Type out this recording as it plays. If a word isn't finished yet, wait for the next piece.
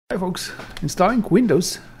Hi folks, installing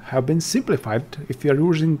Windows have been simplified if you're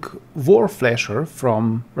using WarFlasher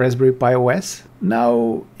from Raspberry Pi OS.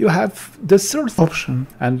 Now you have the third option,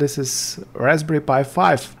 and this is Raspberry Pi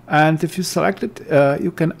 5. And if you select it,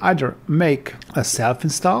 you can either make a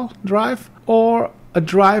self-install drive or a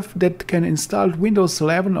drive that can install Windows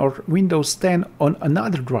 11 or Windows 10 on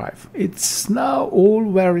another drive. It's now all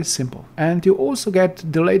very simple. And you also get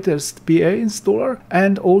the latest PA installer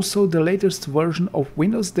and also the latest version of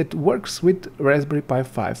Windows that works with Raspberry Pi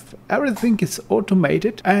 5. Everything is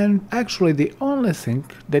automated, and actually the only thing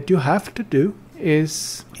that you have to do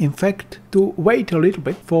is in fact to wait a little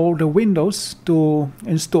bit for the Windows to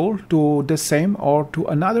install to the same or to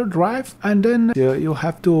another drive, and then you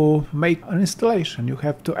have to make an installation. You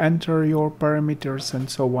have to enter your parameters and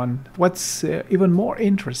so on. What's even more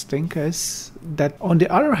interesting is that on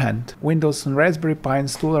the other hand, Windows and Raspberry Pi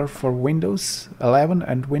installer for Windows 11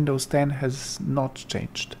 and Windows 10 has not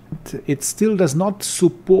changed. It still does not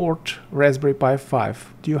support Raspberry Pi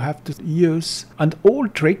 5. You have to use an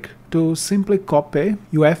old trick to simply copy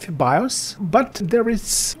UEFI BIOS, but there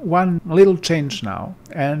is one little change now,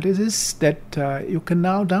 and this is that you can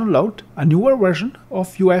now download a newer version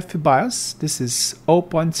of UEFI BIOS. This is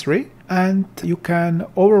 0.3, and you can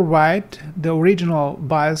override the original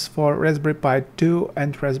BIOS for Raspberry Pi 2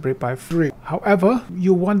 and Raspberry Pi 3. However,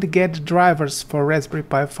 you won't get drivers for Raspberry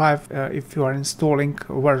Pi 5 if you are installing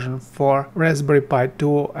a version for Raspberry Pi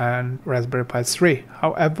 2 and Raspberry Pi 3.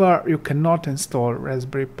 However, you cannot install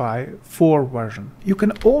Raspberry Pi 4 version. You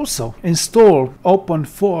can also install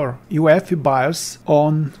 0.4 UEFI BIOS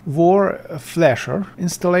on WarFlasher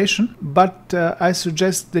installation, but I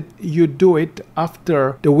suggest that you do it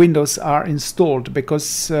after the Windows are installed,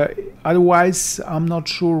 because otherwise I'm not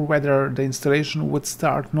sure whether the installation would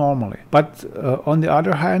start normally. But on the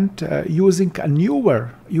other hand, using a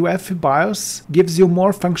newer UEFI BIOS gives you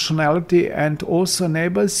more functionality and also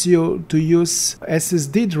enables you to use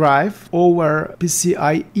SSD drive over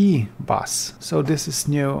PCIe bus. So this is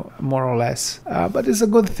new, more or less. But it's a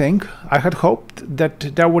good thing. I had hoped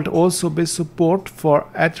that there would also be support for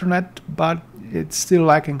Ethernet, but it's still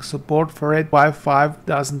lacking support for it. Wi-Fi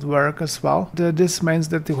doesn't work as well. This means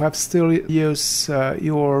that you have still use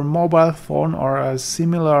your mobile phone or a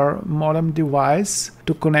similar modem device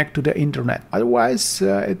to connect to the internet. Otherwise,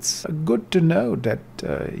 it's good to know that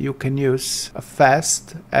you can use a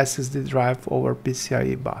fast SSD drive over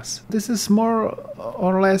PCIe bus. This is more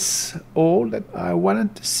or less all that I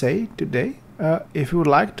wanted to say today. If you would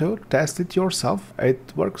like to test it yourself,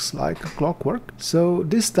 it works like clockwork. So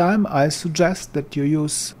this time I suggest that you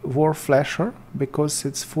use WarFlasher because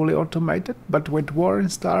it's fully automated, but with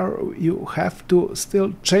WarInstaller you have to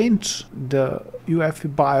still change the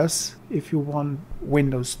UEFI BIOS if you want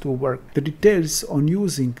Windows to work. The details on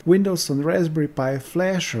using Windows on Raspberry Pi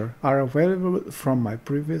Flasher are available from my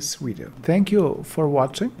previous video. Thank you for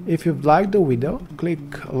watching. If you've liked the video, click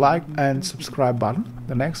like and subscribe button.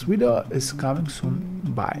 The next video is coming soon.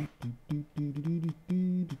 Bye.